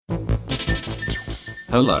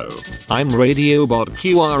Hello, I'm Radiobot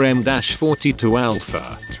QRM-42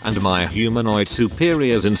 Alpha, and my humanoid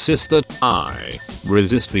superiors insist that I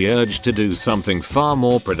resist the urge to do something far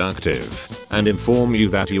more productive, and inform you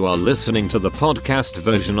that you are listening to the podcast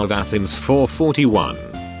version of Athens 441.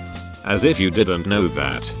 As if you didn't know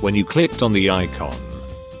that when you clicked on the icon.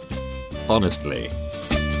 Honestly.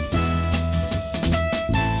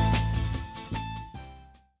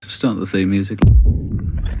 Start the theme music.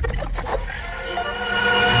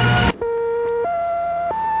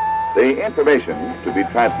 The information to be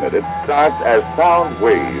transmitted starts as sound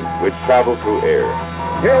waves which travel through air.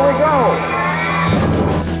 Here we go!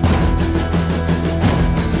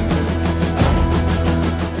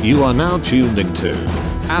 You are now tuned into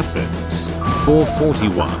Athens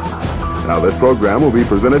 441. Now this program will be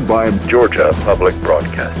presented by Georgia Public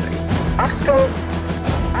Broadcasting. Achtung!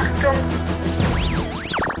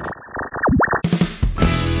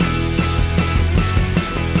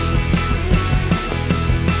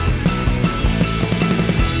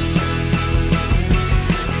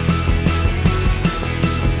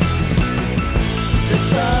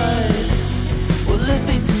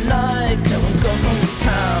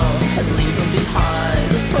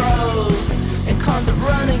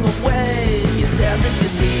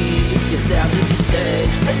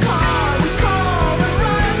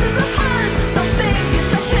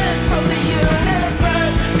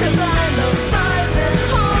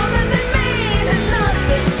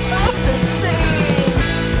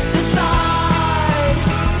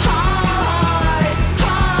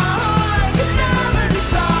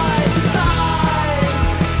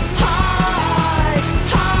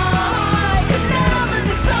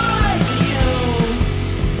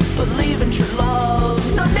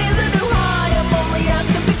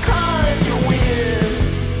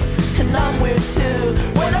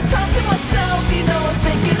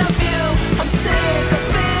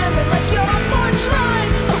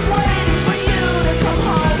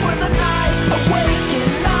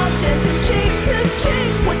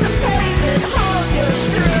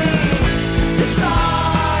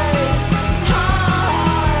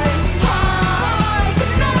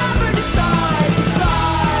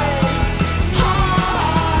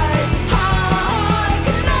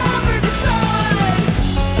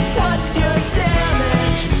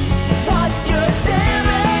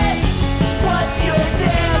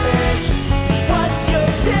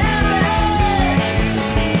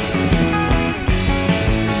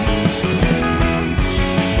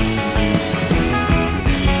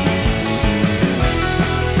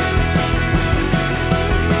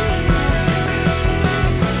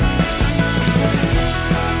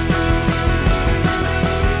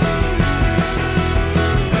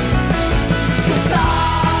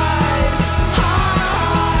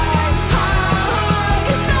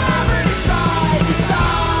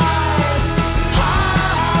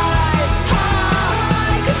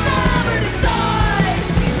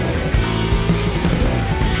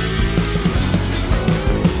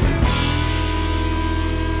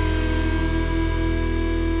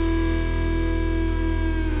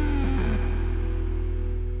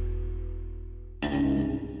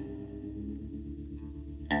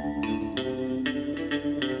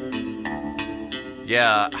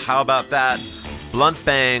 Yeah, how about that? Blunt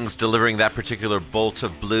Bangs delivering that particular bolt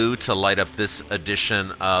of blue to light up this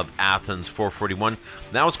edition of Athens 441.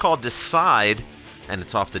 That was called Decide, and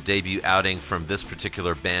it's off the debut outing from this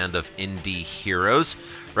particular band of indie heroes.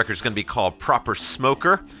 Record's going to be called Proper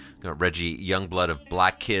Smoker. Got Reggie Youngblood of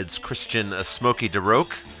Black Kids, Christian Smokey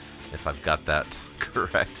DeRoque, if I've got that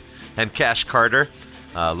correct, and Cash Carter,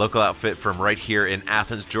 local outfit from right here in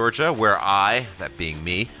Athens, Georgia, where I, that being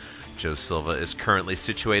me, Joe Silva, is currently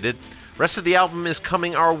situated. Rest of the album is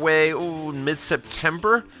coming our way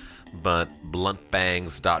mid-September, but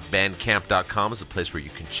bluntbangs.bandcamp.com is a place where you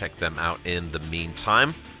can check them out in the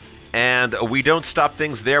meantime. And we don't stop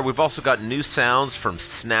things there. We've also got new sounds from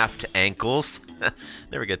Snapped Ankles.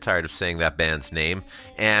 Never get tired of saying that band's name.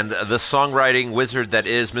 And the songwriting wizard that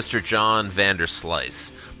is Mr. John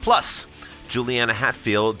Vanderslice. Plus, Juliana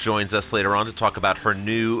Hatfield joins us later on to talk about her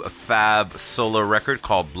new fab solo record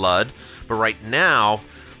called Blood. But right now,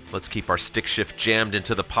 let's keep our stick shift jammed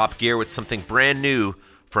into the pop gear with something brand new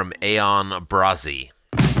from Aeon Brazi.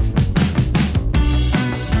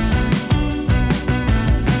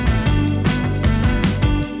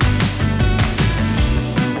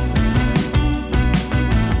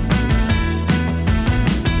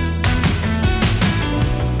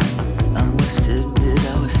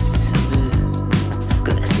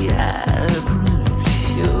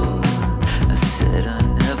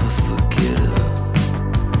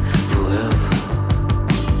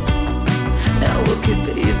 Now look it,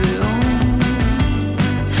 baby. Oh,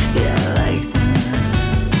 yeah, I like that.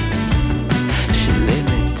 She laid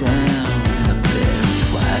me down in a bed of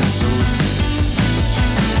white roses.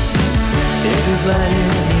 Everybody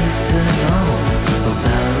needs to know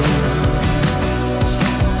about her.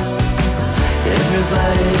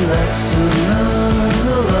 Everybody loves to love.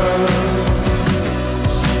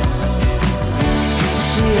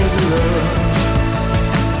 She has a love,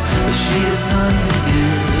 but she is none to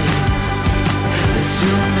give. There's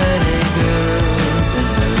too many girls in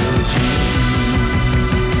her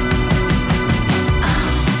dreams.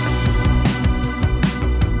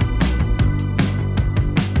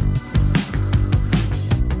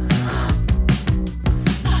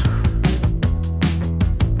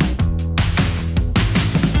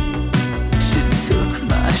 She took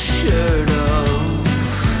my shirt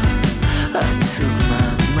off, I took my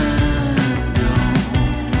mind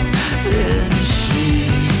off, didn't she?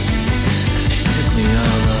 She took me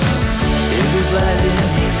all off. Everybody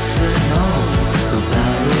needs to know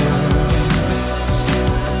about her.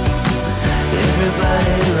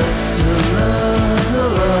 Everybody loves to love.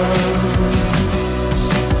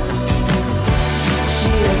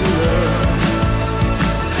 She has a love,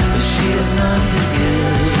 but she has none to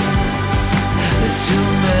give. There's too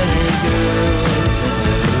many girls in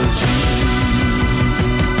her dreams.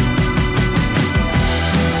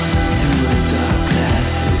 Through the dark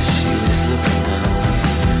glasses, she was looking my way.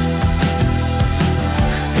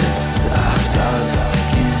 That soft olive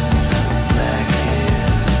skin and her black hair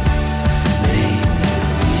made me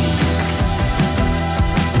weak,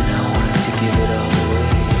 and I wanted to give it all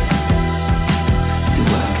away. So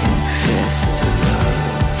I confess to love.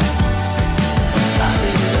 I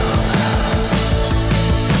leave it all out.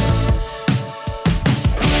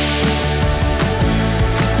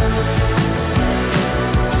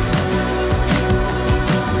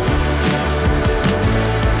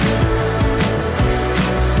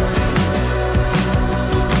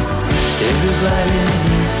 Everybody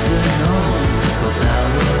needs to know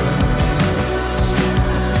about her.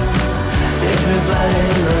 Everybody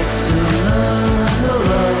loves to love.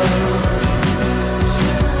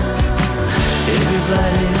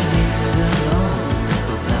 Everybody needs to know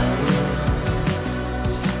about her.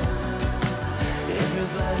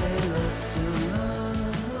 Everybody loves to love.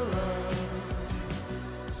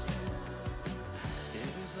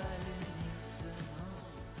 Everybody needs to know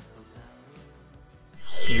about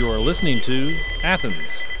her. You are listening to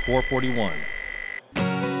Athens 441.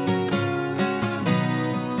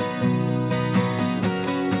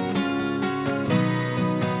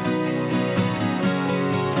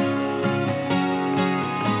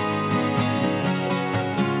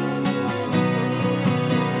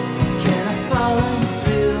 Can I follow you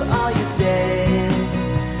through all your days,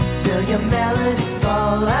 till your melodies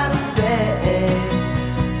fall out of phase,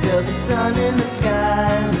 till the sun in the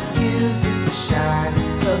sky refuses to shine,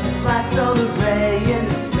 close its last solar ray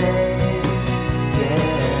into space?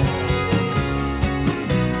 Yeah.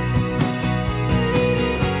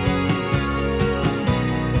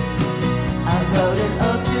 I wrote an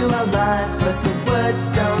ode to our lives, but the words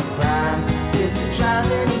don't rhyme. It's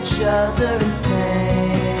driving each other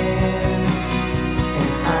insane.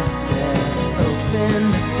 And I said, open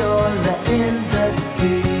the door, let in the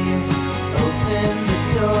sea. Open the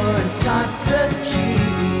door and toss the key.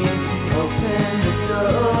 Open the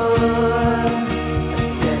door. I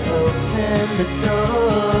said, open the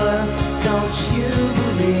door. Don't you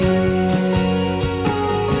believe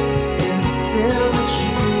in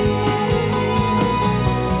symmetry?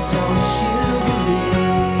 Don't you believe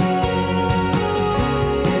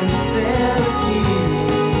in therapy?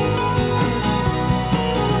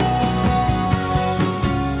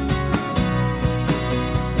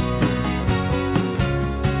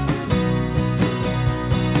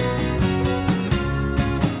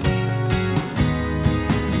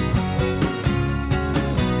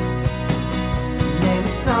 Name a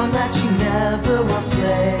song that you never want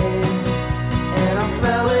played, and I'll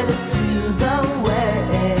throw it into the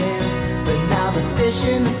waves. But now the fish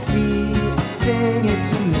in the sea are singing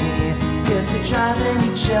to me, 'cause they're driving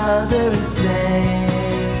each other insane.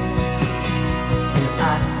 And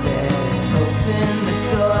I said, open the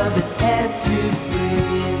door, there's air to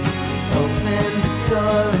breathe. Open the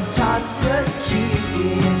door and toss the key.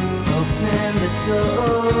 Open the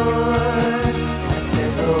door. I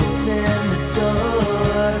said, open the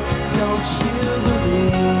door. Don't you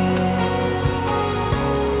believe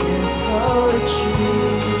in poetry?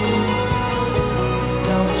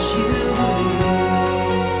 Don't you believe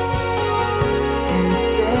in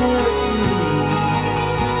therapy?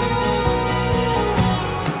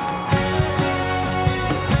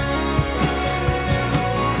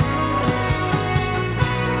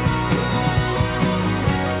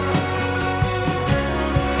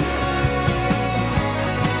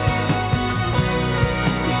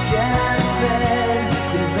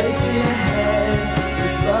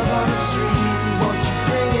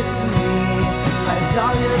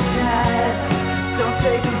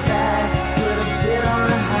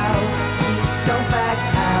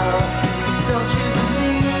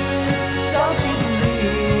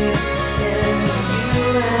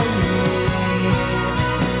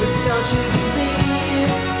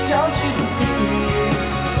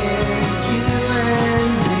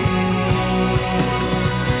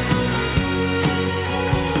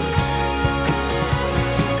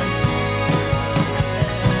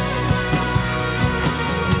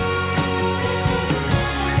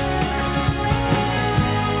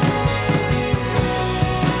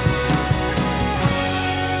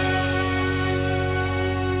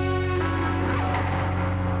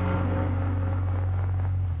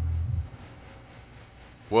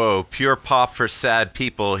 Whoa, pure pop for sad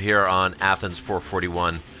people here on Athens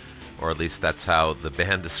 441, or at least that's how the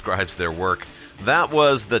band describes their work. That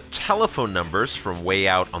was the Telephone Numbers from way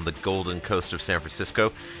out on the Golden Coast of San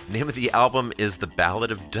Francisco. Name of the album is The Ballad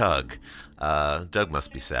of Doug. Doug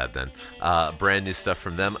must be sad then. Brand new stuff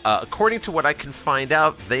from them. According to what I can find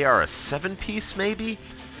out, they are a 7-piece maybe?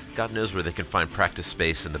 God knows where they can find practice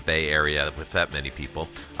space in the Bay Area with that many people.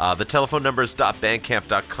 The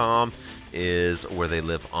telephonenumbers.bandcamp.com is where they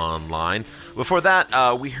live online. Before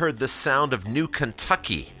that, we heard the sound of New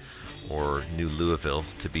Kentucky, or New Louisville,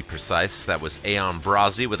 to be precise. That was Aon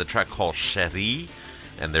Brazi with a track called Cherie,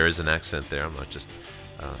 and there is an accent there. I'm not just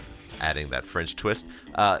adding that French twist.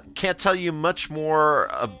 Can't tell you much more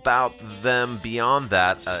about them beyond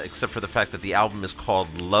that, except for the fact that the album is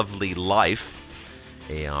called Lovely Life,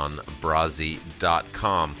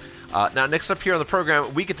 AonBrazi.com. Now, next up here on the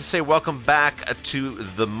program, we get to say welcome back to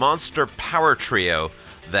the monster power trio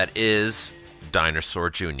that is Dinosaur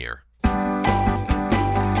Jr.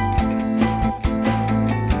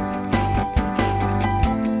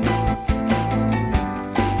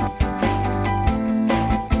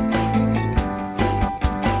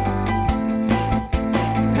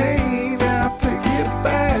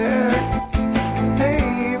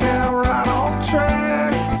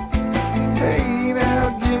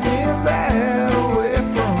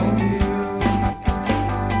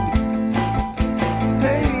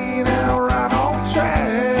 Track.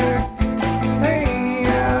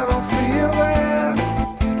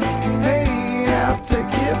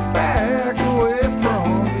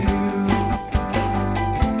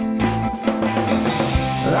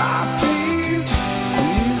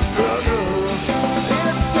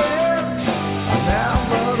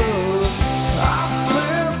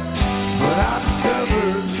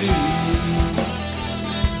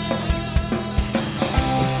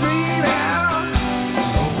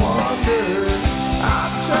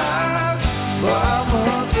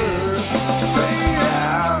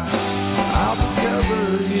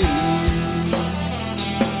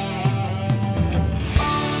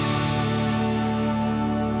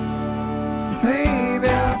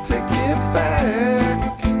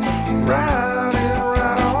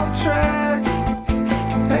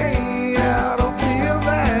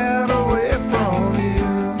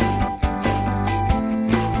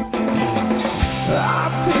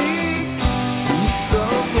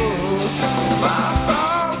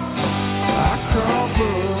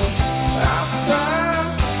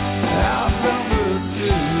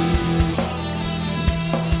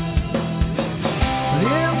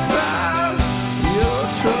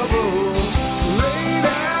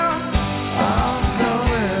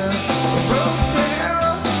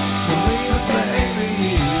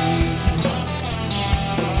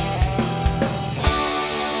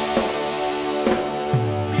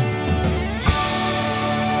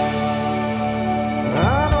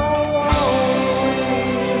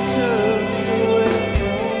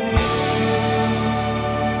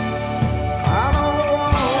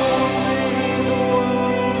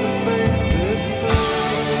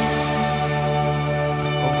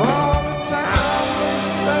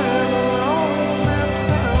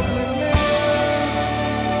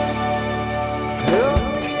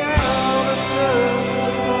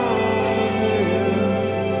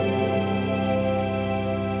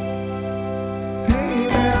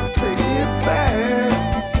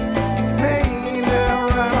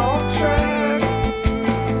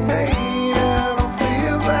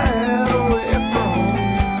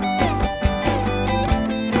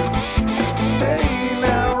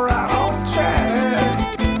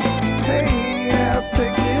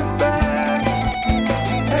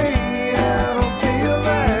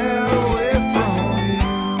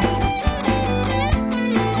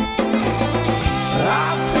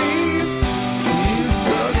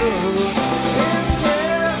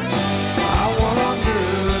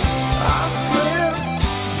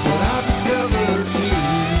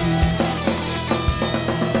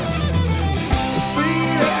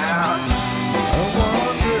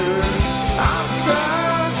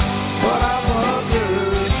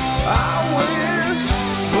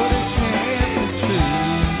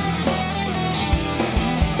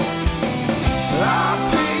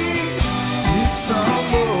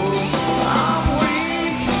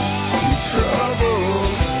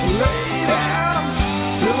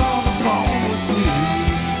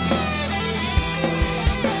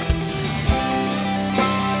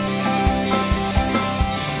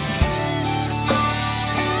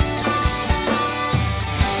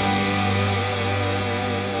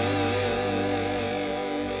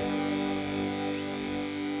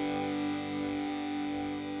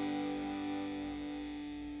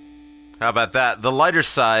 How about that? The lighter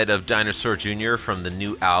side of Dinosaur Jr. from the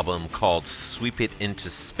new album called Sweep It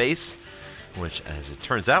Into Space, which, as it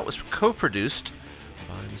turns out, was co-produced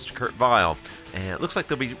by Mr. Kurt Vile. And it looks like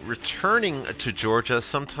they'll be returning to Georgia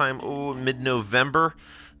sometime mid-November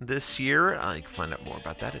this year. You can find out more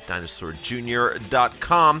about that at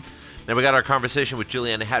dinosaurjr.com. Now, we got our conversation with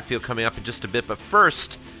Juliana Hatfield coming up in just a bit, but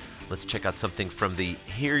first, let's check out something from the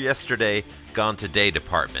Here Yesterday, Gone Today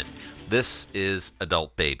department. This is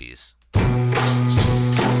Adult Babies.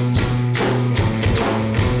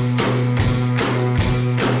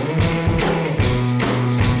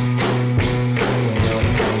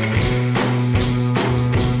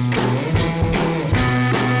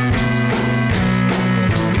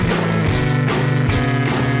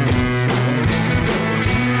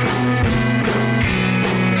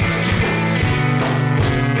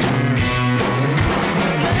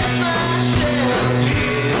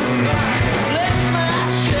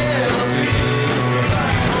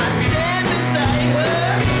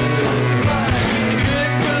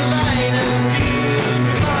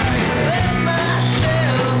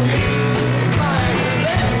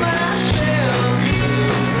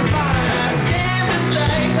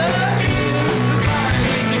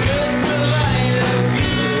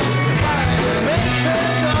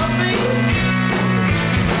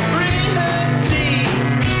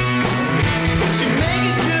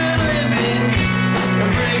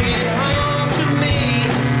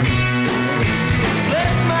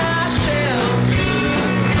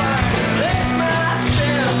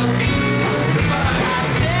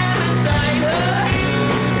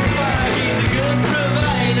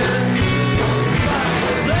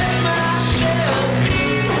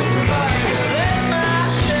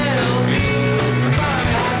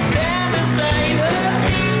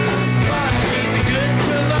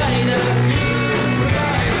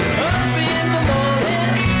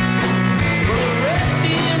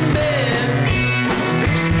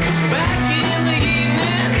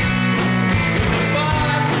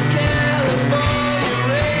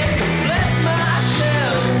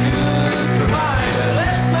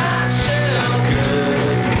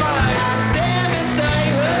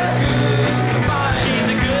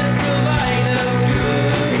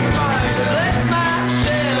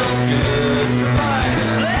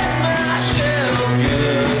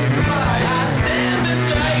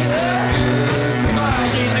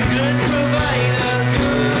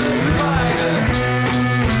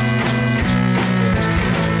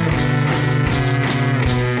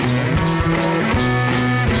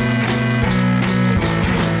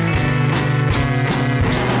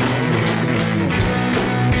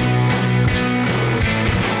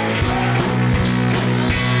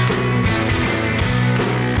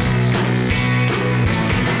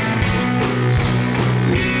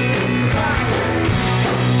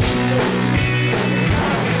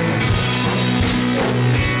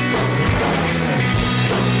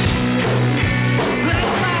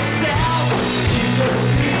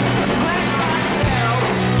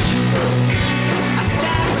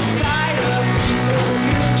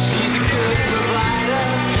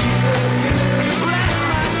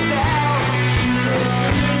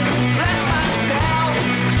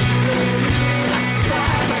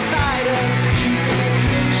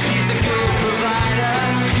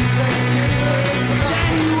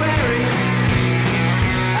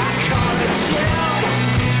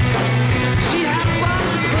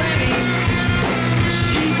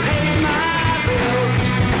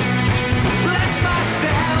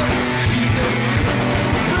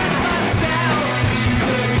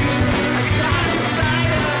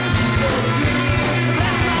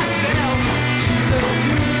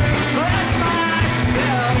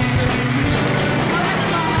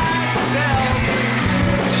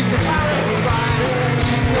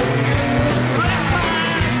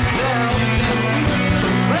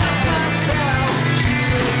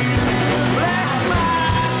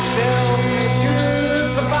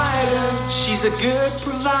 She's a good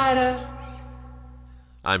provider.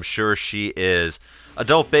 I'm sure she is.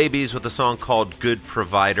 Adult Babies with a song called Good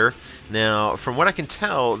Provider. Now, from what I can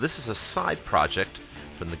tell, this is a side project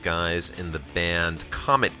from the guys in the band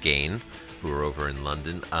Comet Gain, who are over in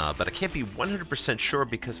London, but I can't be 100% sure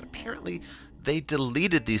because apparently they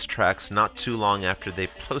deleted these tracks not too long after they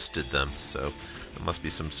posted them, so it must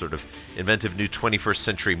be some sort of inventive new 21st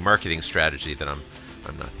century marketing strategy that I'm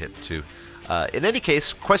not hip to. In any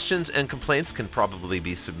case, questions and complaints can probably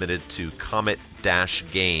be submitted to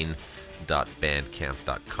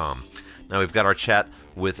comet-gain.bandcamp.com. Now we've got our chat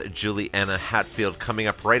with Juliana Hatfield coming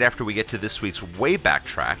up right after we get to this week's Wayback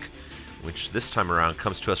track, which this time around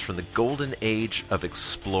comes to us from the golden age of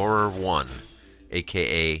Explorer 1,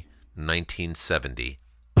 a.k.a. 1970.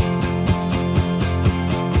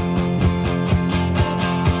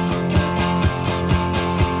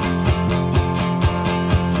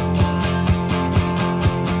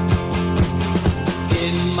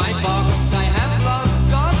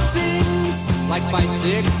 Like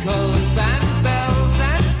bicycles and bells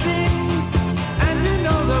and things, and an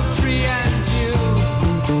old oak tree and you.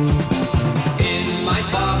 In my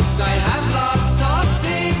box I have lots of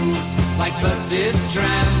things, like buses,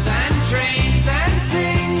 trams and trains and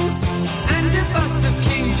things, and a bust of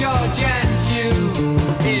King George and you.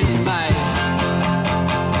 In my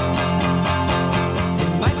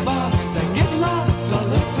box I get lost all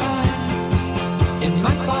the time. In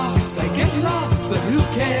my box I get lost, but who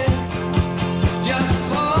cares?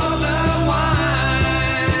 Just for the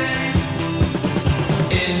wine.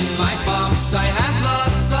 In my box I have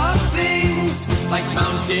lots of things, like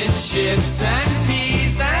mountain ships and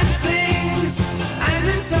peas and things, and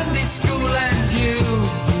a Sunday school and you.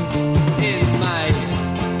 In my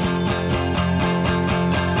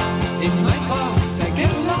box I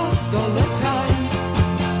get lost all the time.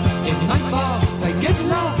 In my box I get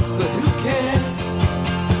lost, but who cares?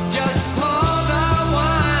 Just for the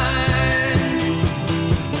wine.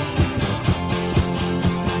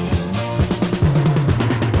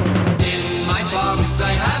 In my box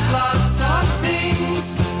I have lots of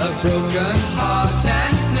things, a broken heart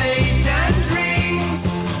and plate and rings,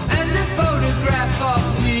 and a photograph of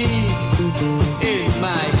me.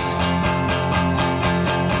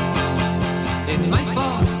 In my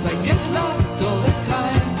box I get lost all the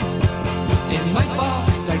time. In my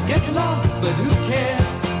box I get lost, but who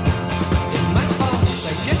cares? In my box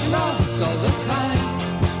I get lost all the time.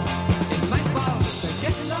 In my box I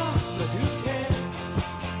get lost, but who cares?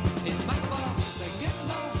 In my box I get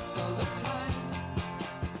lost all the time.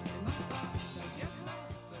 In my box I get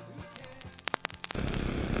lost, but who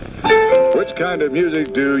cares? Which kind of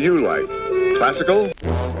music do you like? Classical?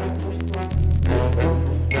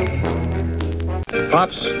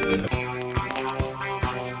 Pops?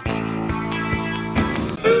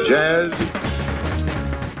 Jazz?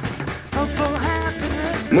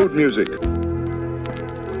 Mood music?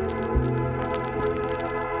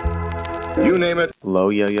 You name it. Low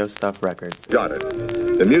Yo-Yo Stuff Records. Got it.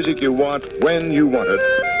 The music you want, when you want it,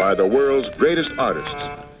 by the world's greatest artists.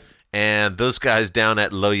 And those guys down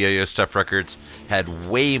at Low Yo-Yo Stuff Records had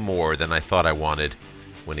way more than I thought I wanted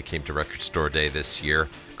when it came to Record Store Day this year.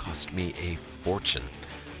 Cost me a fortune.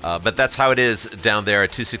 But that's how it is down there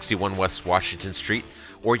at 261 West Washington Street.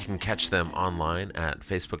 Or you can catch them online at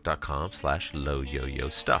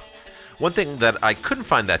facebook.com/lowyoyostuff. One thing that I couldn't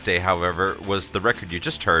find that day, however, was the record you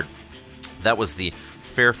just heard. That was the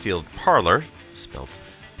Fairfield Parlor, spelled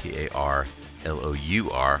Parlour,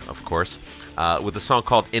 of course, with a song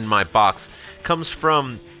called In My Box. Comes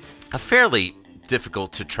from a fairly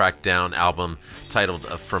difficult to track down album titled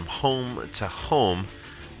From Home to Home,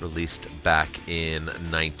 released back in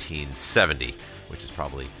 1970, which is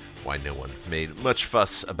probably why no one made much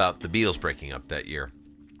fuss about the Beatles breaking up that year.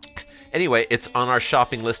 Anyway, it's on our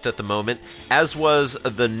shopping list at the moment, as was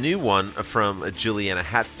the new one from Juliana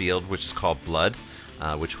Hatfield, which is called Blood,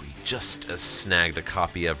 which we just snagged a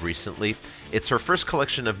copy of recently. It's her first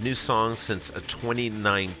collection of new songs since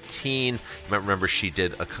 2019. You might remember she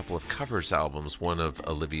did a couple of covers albums, one of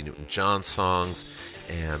Olivia Newton-John songs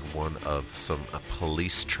and one of some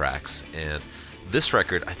Police tracks. And this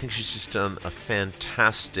record, I think she's just done a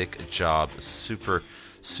fantastic job. Super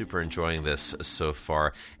enjoying this so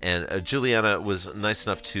far. And Juliana was nice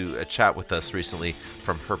enough to chat with us recently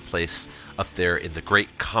from her place up there in the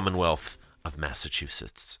great Commonwealth of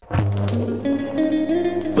Massachusetts.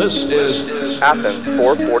 This is Athens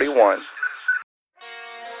 441.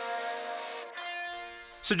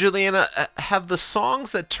 So Juliana, have the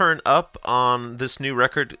songs that turn up on this new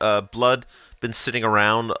record, Blood, been sitting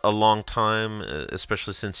around a long time,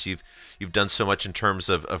 especially since you've done so much in terms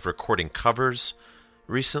of recording covers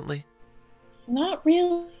recently? Not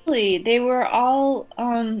really. They were all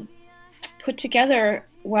put together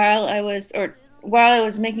while I was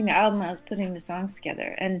making the album. I was putting the songs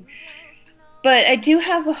together, but I do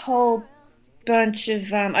have a whole bunch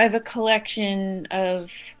of. I have a collection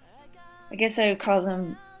of, I guess I would call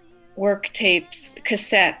them work tapes,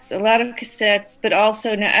 cassettes. A lot of cassettes, but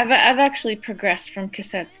also now I've actually progressed from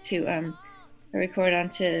cassettes to I record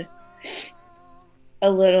onto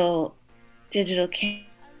a little digital camera.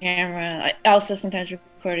 I also sometimes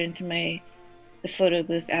record into the photo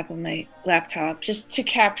booth app on my laptop, just to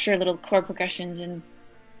capture little chord progressions and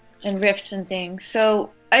riffs and things.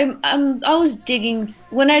 So I'm always digging.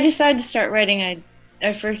 When I decide to start writing,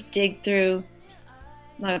 I first dig through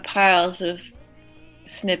my piles of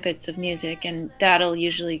snippets of music, and that'll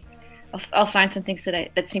usually I'll find some things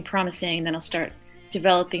that seem promising, and then I'll start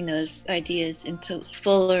developing those ideas into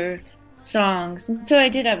fuller songs. And so I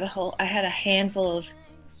had a handful of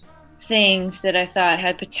things that I thought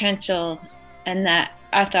had potential and that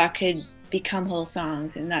I thought could become whole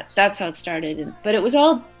songs, and that's how it started. But it was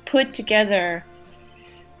all put together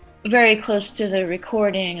very close to the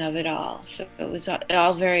recording of it all, so it was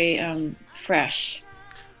all very fresh.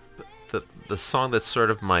 The song that's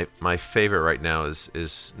sort of my favorite right now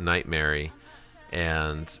is Nightmare,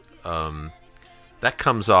 and that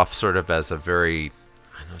comes off sort of as a very,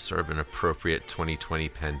 I know, sort of an appropriate 2020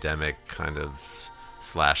 pandemic kind of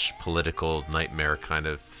 / political nightmare kind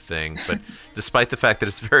of thing, but despite the fact that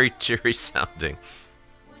it's very cheery sounding.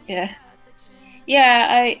 Yeah,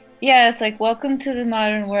 it's like, welcome to the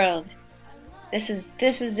modern world. This is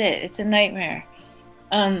it. It's a nightmare.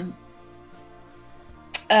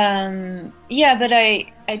 Yeah, but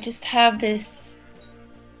I just have this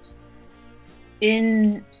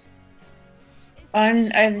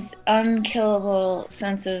unkillable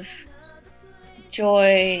sense of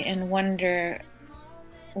joy and wonder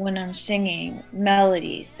when I'm singing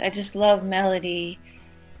melodies. I just love melody,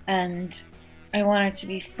 and I want it to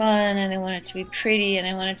be fun, and I want it to be pretty, and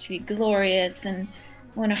I want it to be glorious, and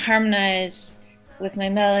I want to harmonize with my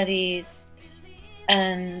melodies,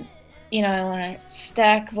 and I want to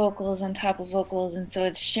stack vocals on top of vocals, and so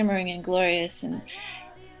it's shimmering and glorious.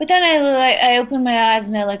 But then I open my eyes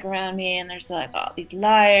and I look around me, and there's like all these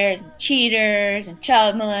liars and cheaters and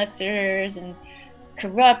child molesters and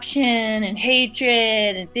corruption and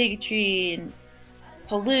hatred and bigotry and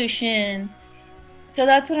pollution. So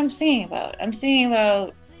that's what I'm singing about. I'm singing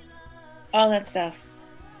about all that stuff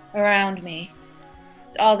around me,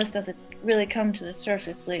 all the stuff that really come to the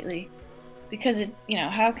surface lately. Because it,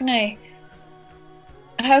 how can I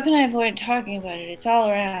avoid talking about it? It's all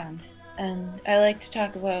around, and I like to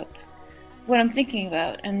talk about what I'm thinking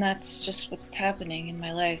about, and that's just what's happening in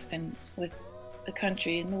my life and with the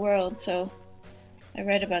country and the world. So I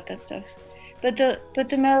write about that stuff. But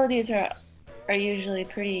the melodies are usually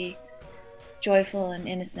pretty joyful and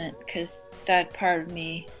innocent, because that part of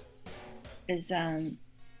me is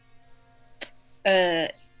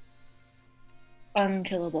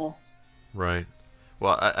unkillable. Right.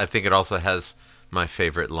 Well, I think it also has my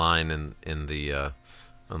favorite line in the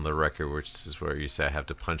on the record, which is where you say, "I have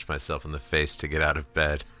to punch myself in the face to get out of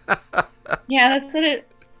bed." Yeah,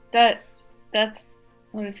 that's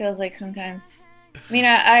what it feels like sometimes. I mean,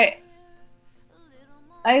 I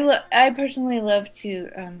personally love to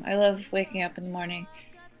I love waking up in the morning,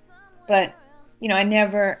 but I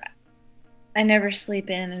never sleep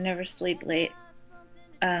in and never sleep late.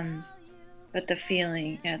 But the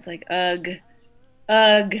feeling, it's like ugh.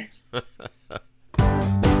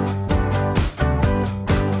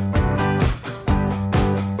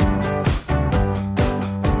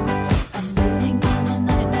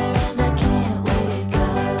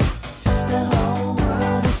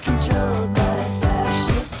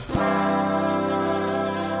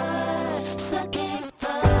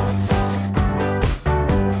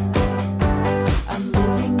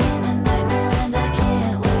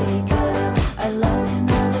 I lost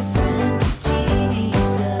another friend to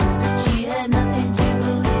Jesus. She had nothing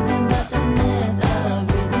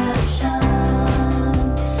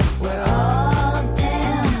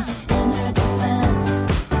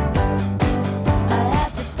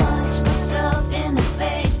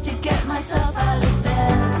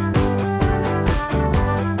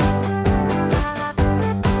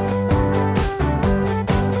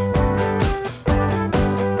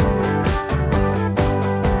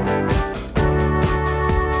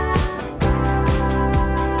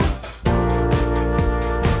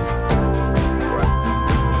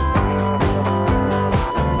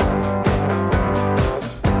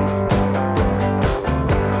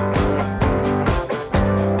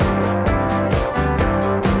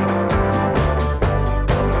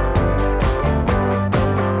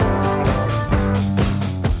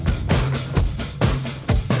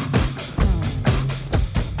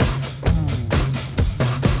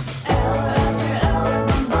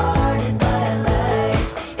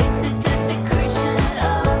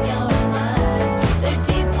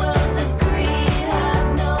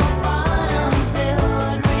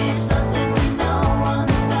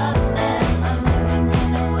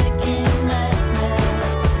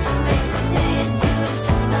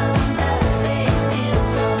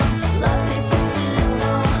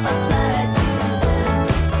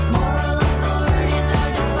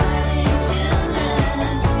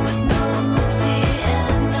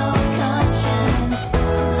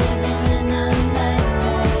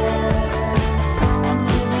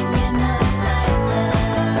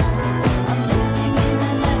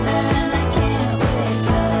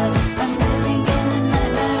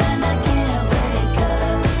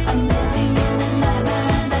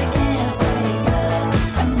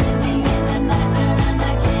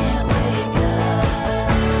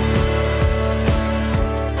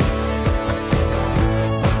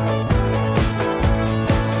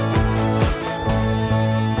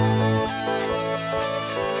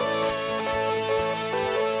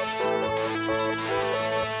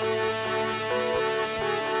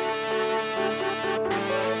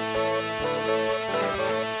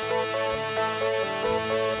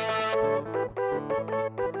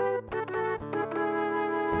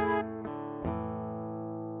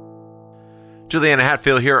Juliana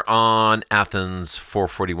Hatfield here on Athens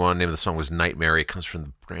 441. Name of the song was Nightmare. It comes from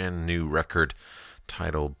the brand new record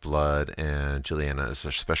titled Blood, and Juliana is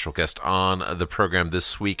a special guest on the program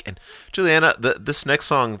this week. And Juliana, this next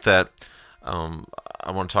song that I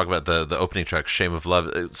want to talk about, the opening track, Shame of Love,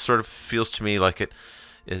 it sort of feels to me like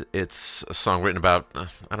it's a song written about,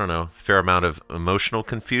 I don't know, a fair amount of emotional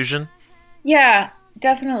confusion. Yeah,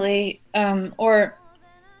 definitely.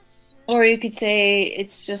 Or you could say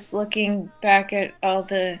it's just looking back at all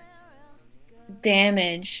the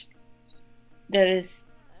damage that has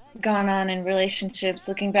gone on in relationships,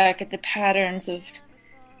 looking back at the patterns of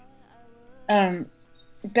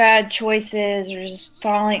bad choices or just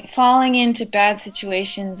falling into bad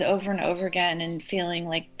situations over and over again, and feeling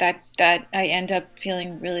like that I end up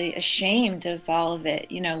feeling really ashamed of all of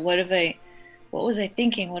it. You know, what was I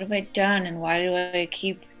thinking? What have I done? And why did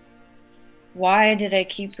I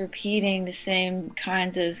keep repeating the same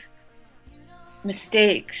kinds of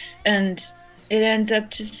mistakes? And it ends up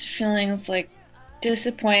just feeling like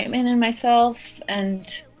disappointment in myself, and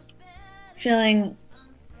feeling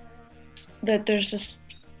that there's just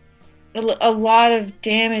a lot of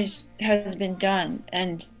damage has been done,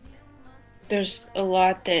 and there's a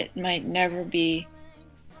lot that might never be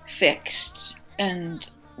fixed. And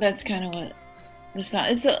that's kind of what it's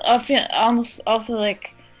not. It's almost also like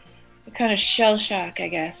a kind of shell shock, I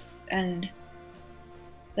guess, and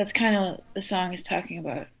that's kind of what the song is talking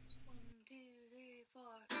about.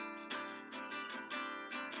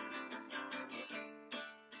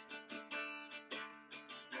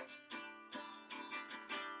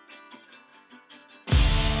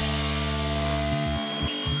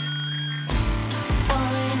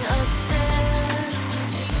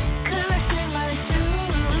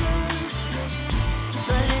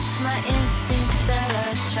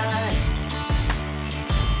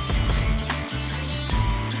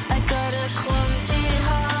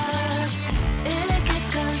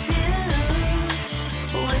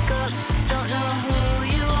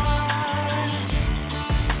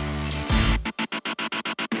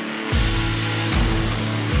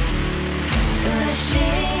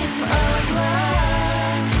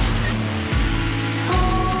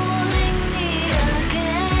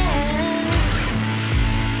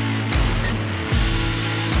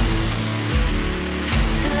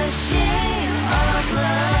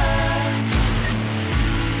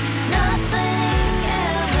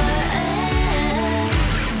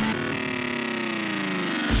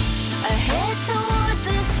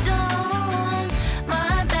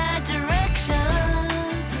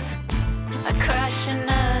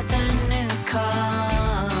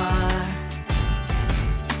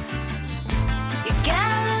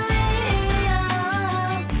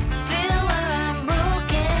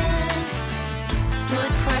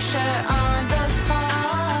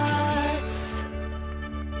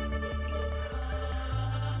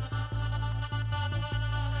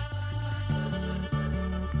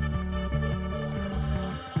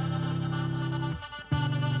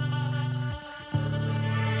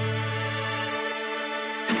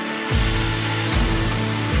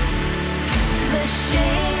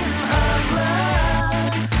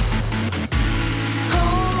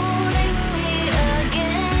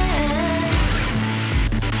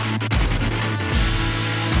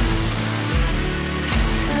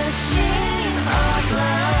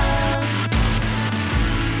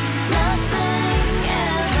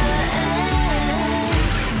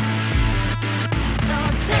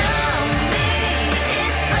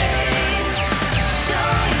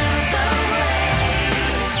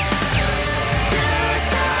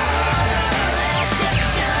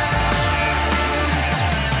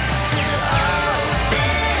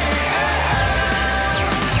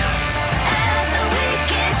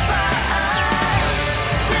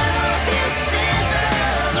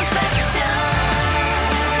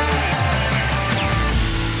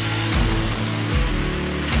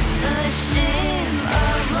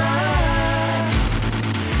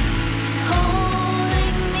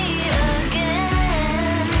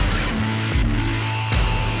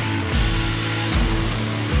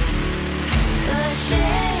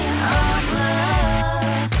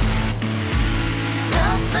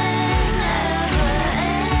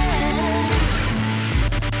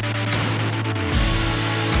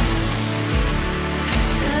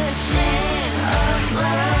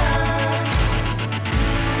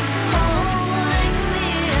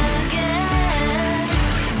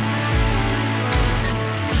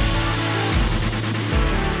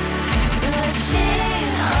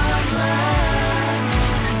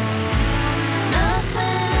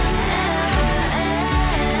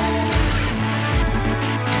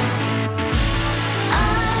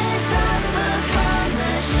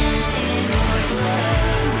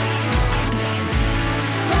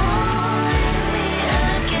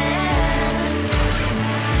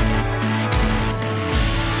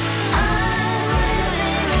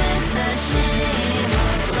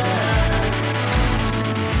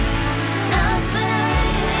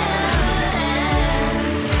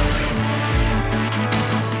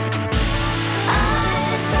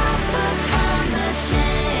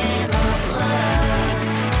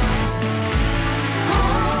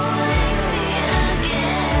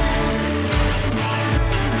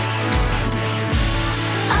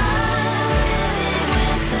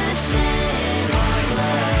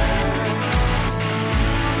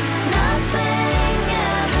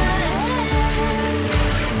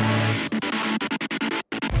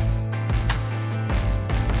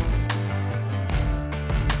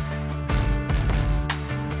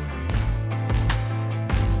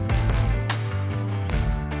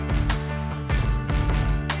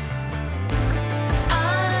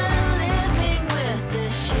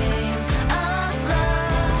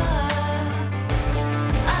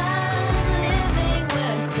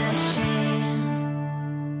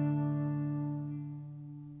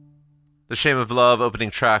 The Shame of Love, opening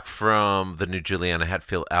track from the new Juliana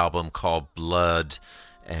Hatfield album called Blood.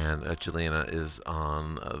 And Juliana is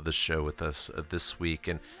on the show with us this week.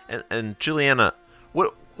 And Juliana,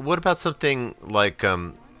 what about something like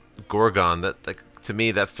Gorgon? That, like, to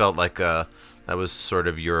me, that felt like that was sort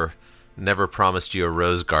of your Never Promised You a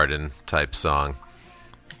Rose Garden type song.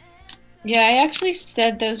 Yeah, I actually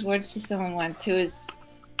said those words to someone once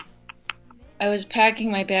I was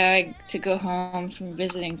packing my bag to go home from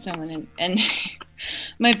visiting someone, and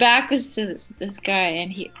my back was to this guy,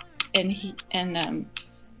 and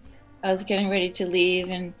I was getting ready to leave,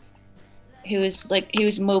 and he was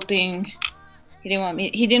moping. He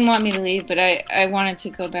didn't want me to leave, but I wanted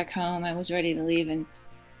to go back home. I was ready to leave, and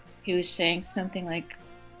he was saying something like,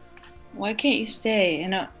 "Why can't you stay?"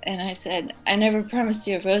 And I said, "I never promised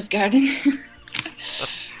you a rose garden."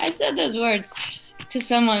 I said those words to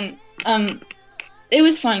someone. It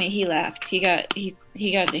was funny. He laughed. He got the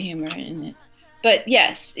humor in it. But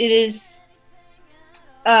yes, it is.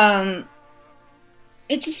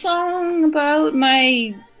 It's a song about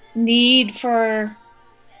my need for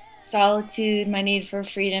solitude, my need for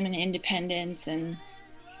freedom and independence, and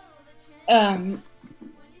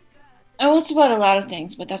it's about a lot of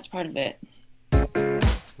things, but that's part of it.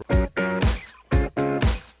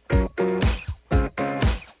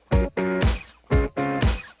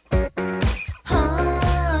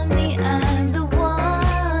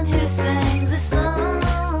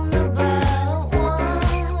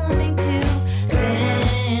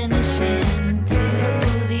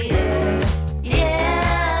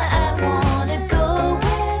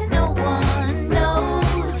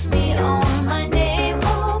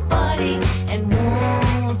 And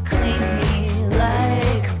won't claim me.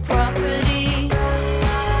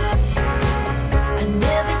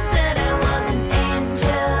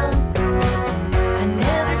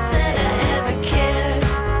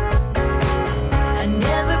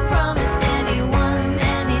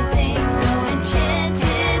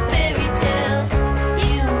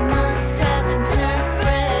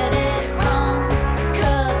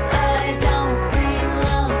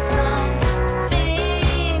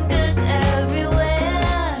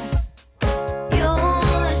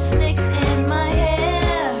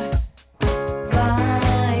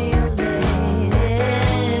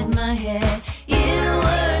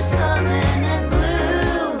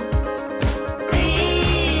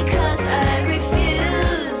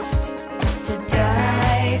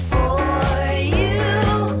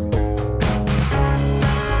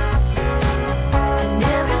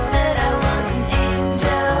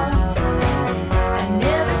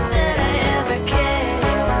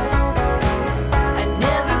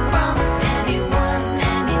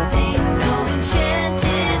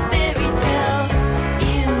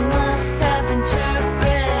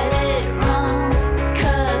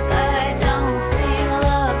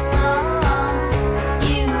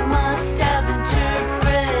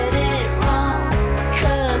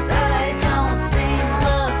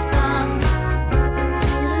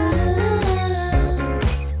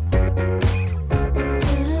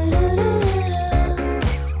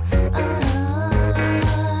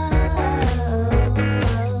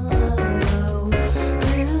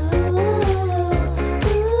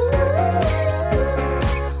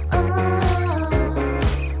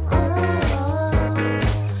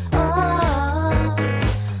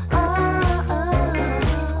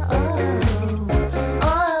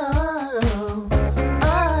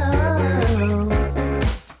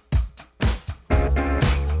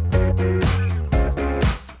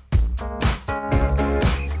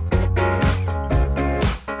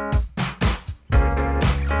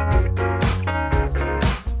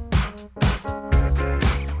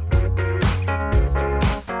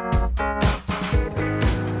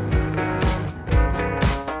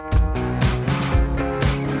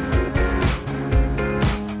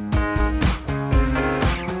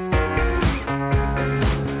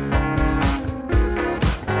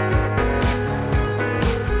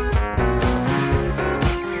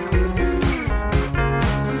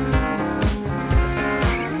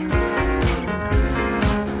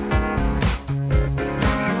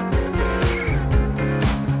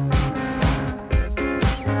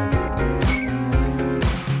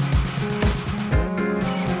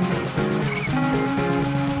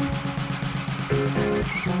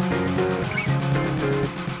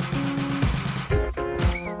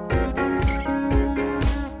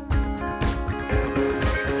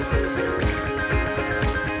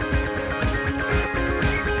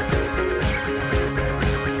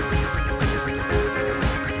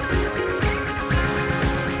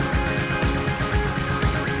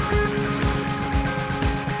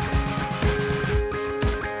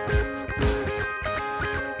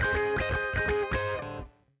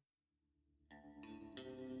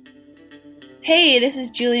 Hey, this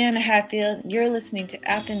is Juliana Hatfield. You're listening to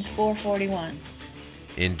Athens 441.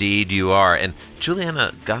 Indeed you are. And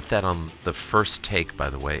Juliana got that on the first take,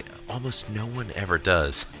 by the way. Almost no one ever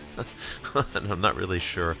does. And I'm not really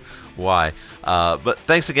sure why. But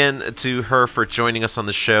thanks again to her for joining us on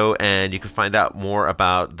the show, and you can find out more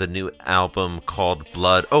about the new album called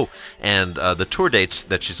Blood. Oh, and the tour dates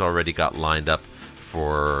that she's already got lined up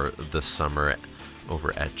for the summer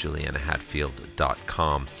over at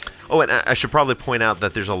julianahatfield.com. Oh, and I should probably point out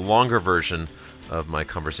that there's a longer version of my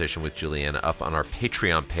conversation with Juliana up on our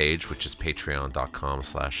Patreon page, which is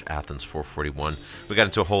patreon.com/Athens441. We got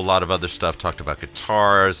into a whole lot of other stuff, talked about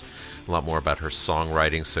guitars, a lot more about her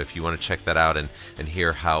songwriting. So if you want to check that out and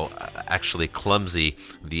hear how actually clumsy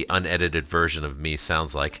the unedited version of me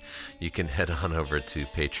sounds like, you can head on over to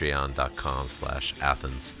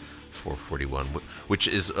patreon.com/Athens441, which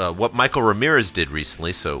is what Michael Ramirez did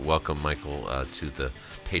recently. So welcome, Michael, to the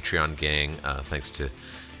Patreon gang. Thanks to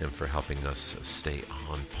him for helping us stay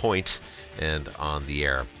on point and on the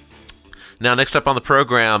air. Now, next up on the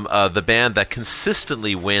program, the band that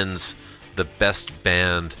consistently wins the Best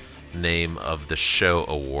Band Name of the Show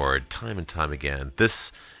award time and time again.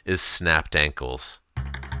 This is Snapped Ankles.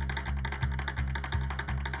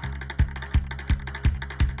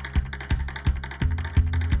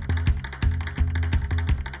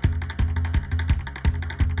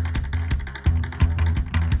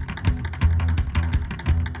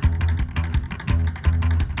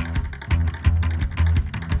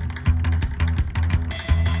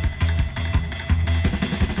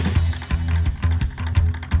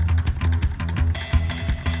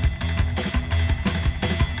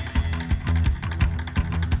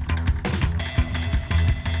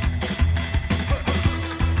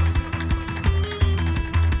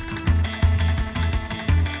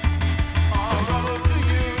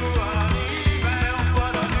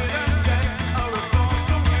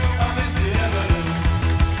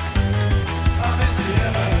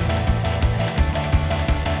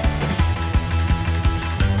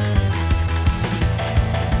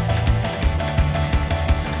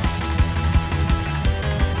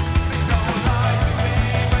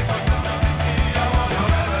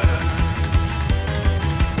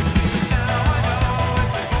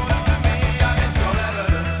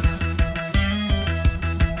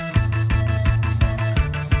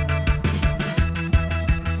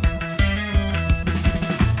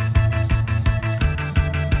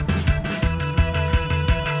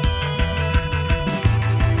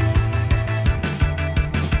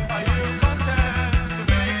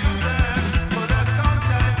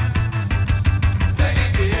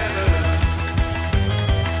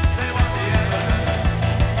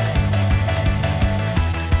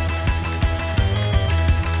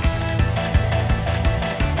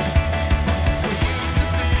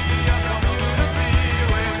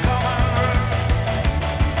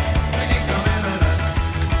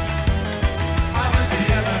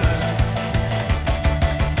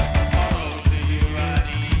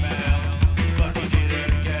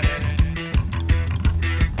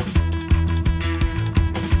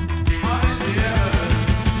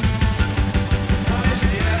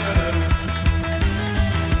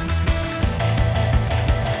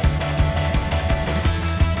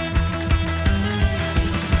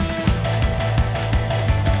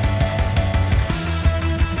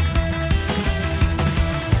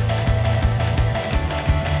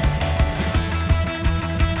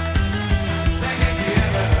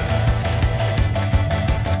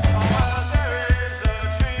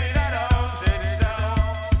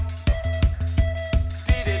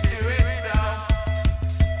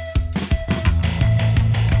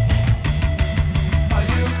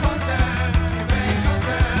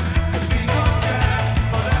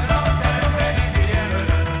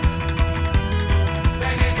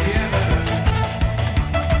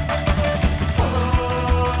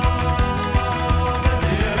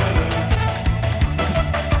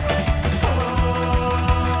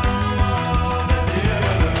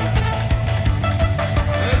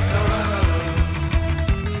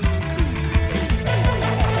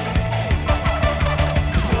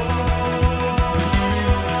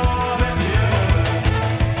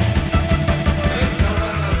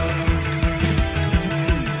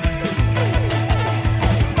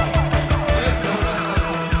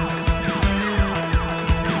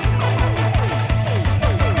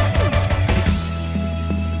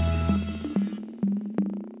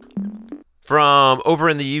 From over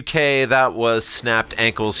in the UK, that was Snapped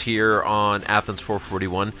Ankles here on Athens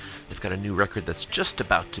 441. They've got a new record that's just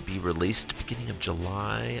about to be released, beginning of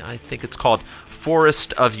July, I think. It's called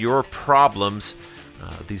Forest of Your Problems.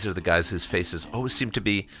 These are the guys whose faces always seem to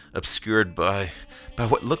be obscured by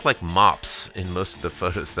what look like mops in most of the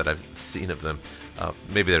photos that I've seen of them.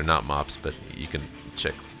 Maybe they're not mops, but you can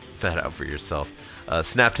check that out for yourself.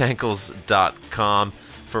 SnappedAnkles.com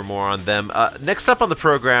for more on them. Next up on the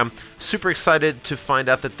program, super excited to find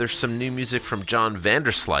out that there's some new music from John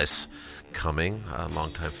Vanderslice coming, a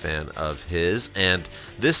longtime fan of his, and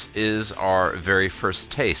this is our very first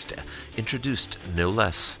taste, introduced no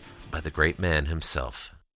less by the great man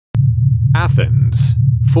himself. Athens,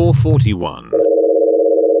 441.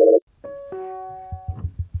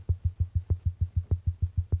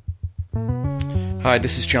 Hi,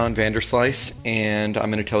 this is John Vanderslice, and I'm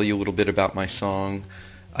going to tell you a little bit about my song,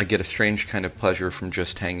 I Get a Strange Kind of Pleasure from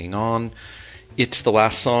Just Hanging On. It's the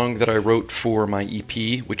last song that I wrote for my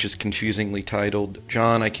EP, which is confusingly titled,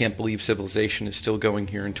 John, I Can't Believe Civilization is Still Going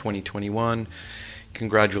Here in 2021.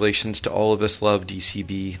 Congratulations to all of us love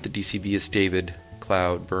DCB. The DCB is David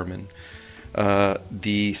Cloud Berman,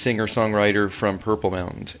 the singer-songwriter from Purple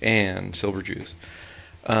Mountains and Silver Jews.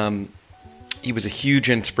 He was a huge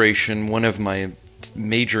inspiration, one of my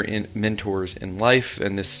major mentors in life,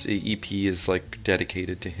 and this EP is like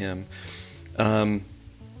dedicated to him.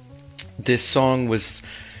 This song was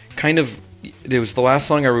it was the last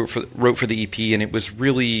song I wrote for the EP, and it was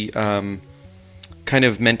really kind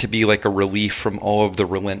of meant to be like a relief from all of the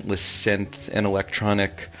relentless synth and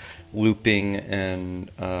electronic looping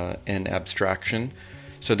and abstraction.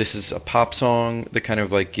 So this is a pop song that kind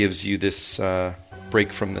of like gives you this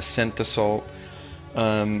break from the synth assault.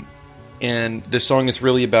 And this song is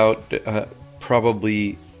really about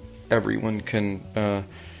probably everyone can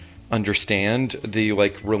understand the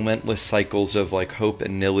like relentless cycles of like hope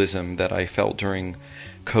and nihilism that I felt during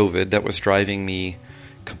COVID that was driving me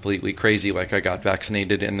completely crazy. Like I got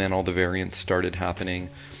vaccinated and then all the variants started happening,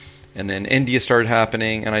 and then India started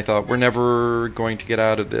happening, and I thought we're never going to get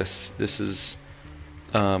out of this. This is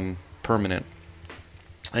permanent.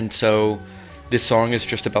 And so this song is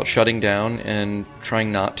just about shutting down and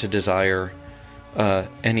trying not to desire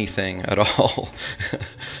anything at all.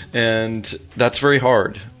 And that's very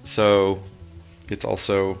hard. So it's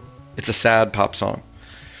a sad pop song.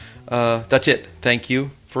 That's it. Thank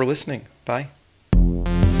you for listening. Bye.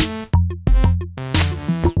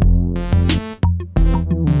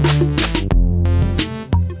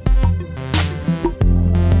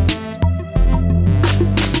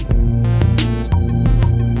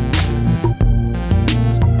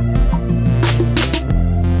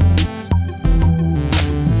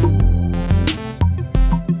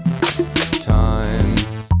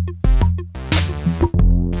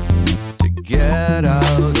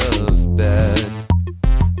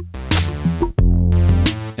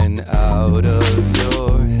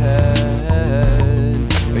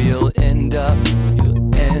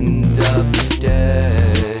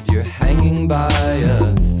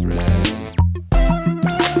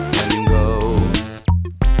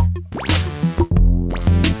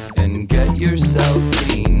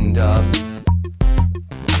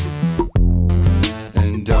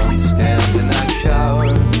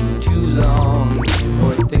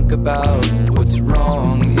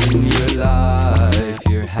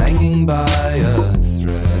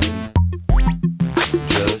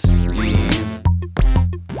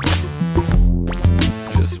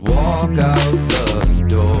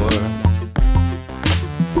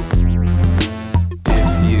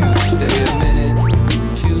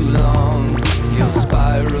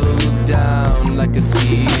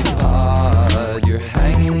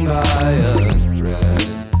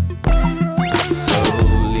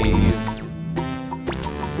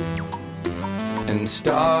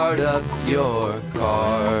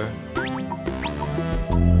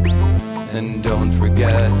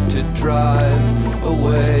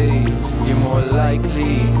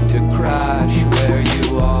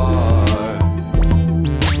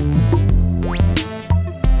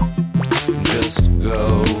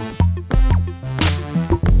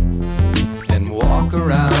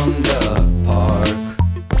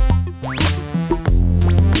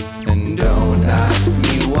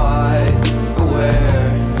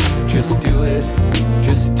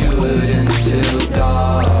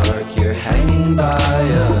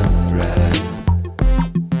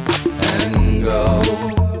 Go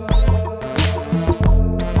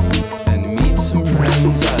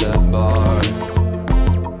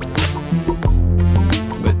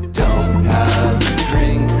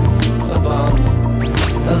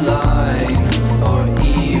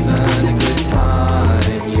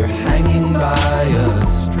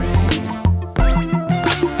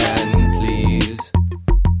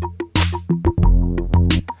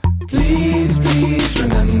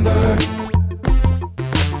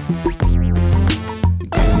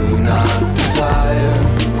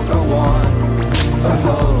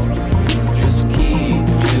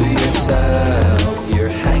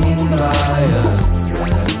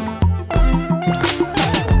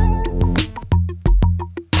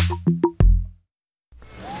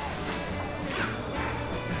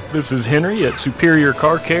This is Henry at Superior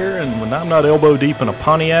Car Care, and when I'm not elbow deep in a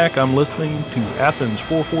Pontiac, I'm listening to Athens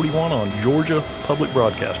 441 on Georgia Public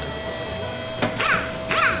Broadcasting.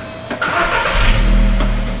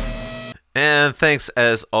 And thanks,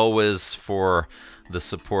 as always, for the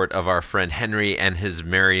support of our friend Henry and his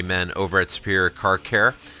merry men over at Superior Car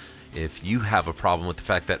Care. If you have a problem with the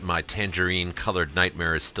fact that my tangerine-colored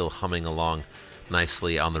Nightmare is still humming along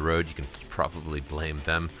nicely on the road, you can probably blame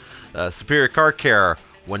them. Superior Car Care,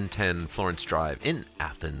 110 Florence Drive in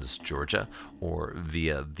Athens, Georgia, or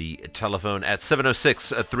via the telephone at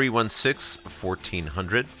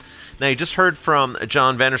 706-316-1400. Now, you just heard from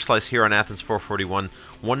John Vanderslice here on Athens 441.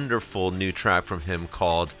 Wonderful new track from him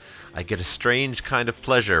called I Get a Strange Kind of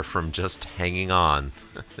Pleasure from Just Hanging On.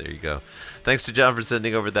 There you go. Thanks to John for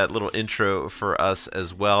sending over that little intro for us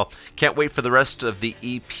as well. Can't wait for the rest of the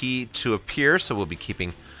EP to appear, so we'll be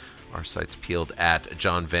keeping our sites peeled at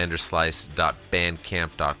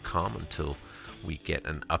johnvanderslice.bandcamp.com until we get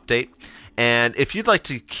an update. And if you'd like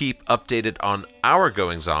to keep updated on our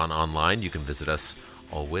goings-on online, you can visit us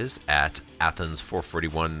always at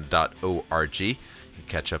athens441.org. You can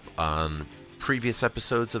catch up on previous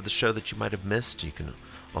episodes of the show that you might have missed. You can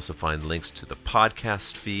also find links to the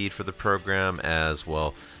podcast feed for the program, as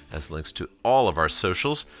well as links to all of our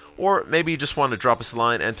socials. Or maybe you just want to drop us a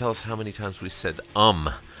line and tell us how many times we said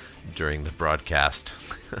during the broadcast.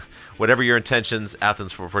 Whatever your intentions,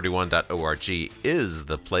 athens441.org is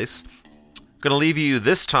the place. Going to leave you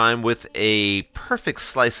this time with a perfect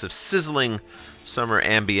slice of sizzling summer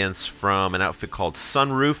ambience from an outfit called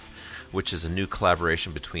Sunroof, which is a new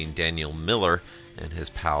collaboration between Daniel Miller and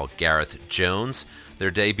his pal Gareth Jones.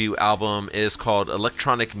 Their debut album is called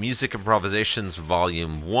Electronic Music Improvisations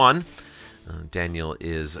Volume 1. Daniel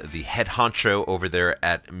is the head honcho over there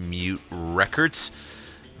at Mute Records.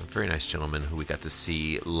 A very nice gentleman who we got to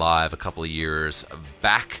see live a couple of years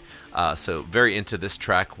back. So very into this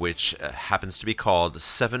track, which happens to be called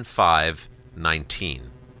 7519.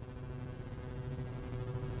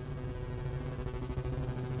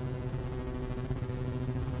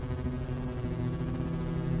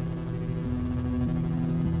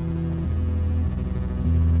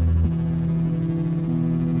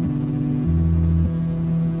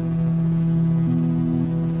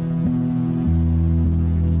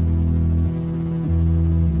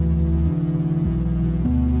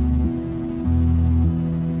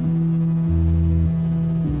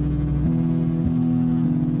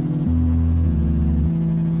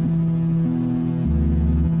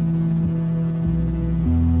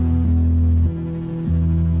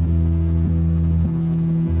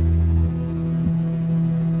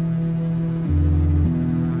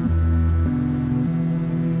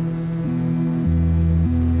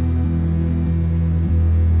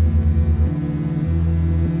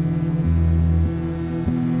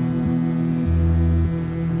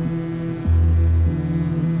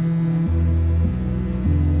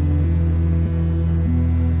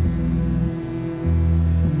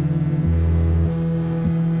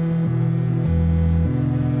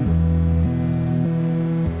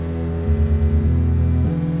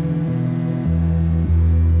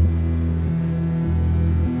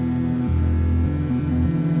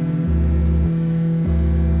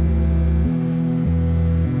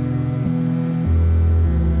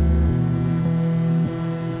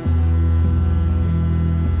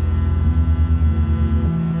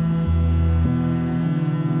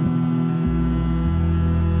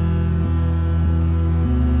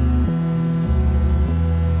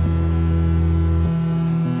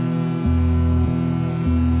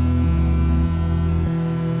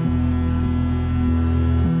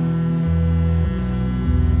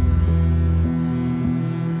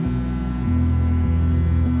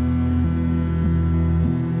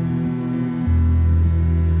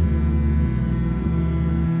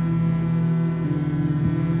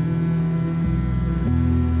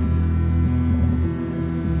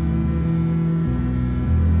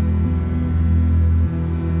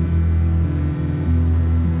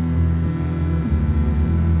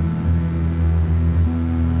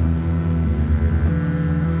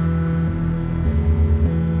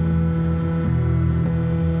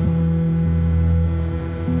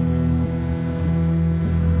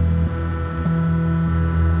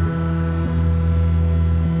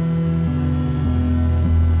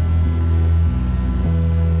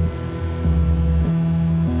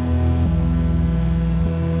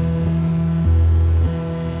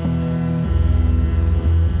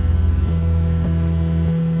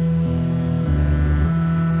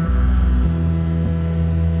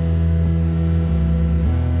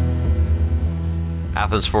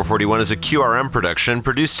 Athens 441 is a QRM production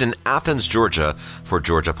produced in Athens, Georgia for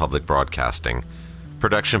Georgia Public Broadcasting.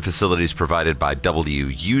 Production facilities provided by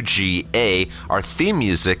WUGA. Our theme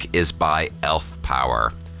music is by Elf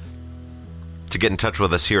Power. To get in touch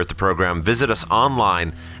with us here at the program, visit us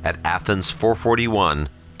online at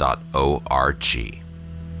athens441.org.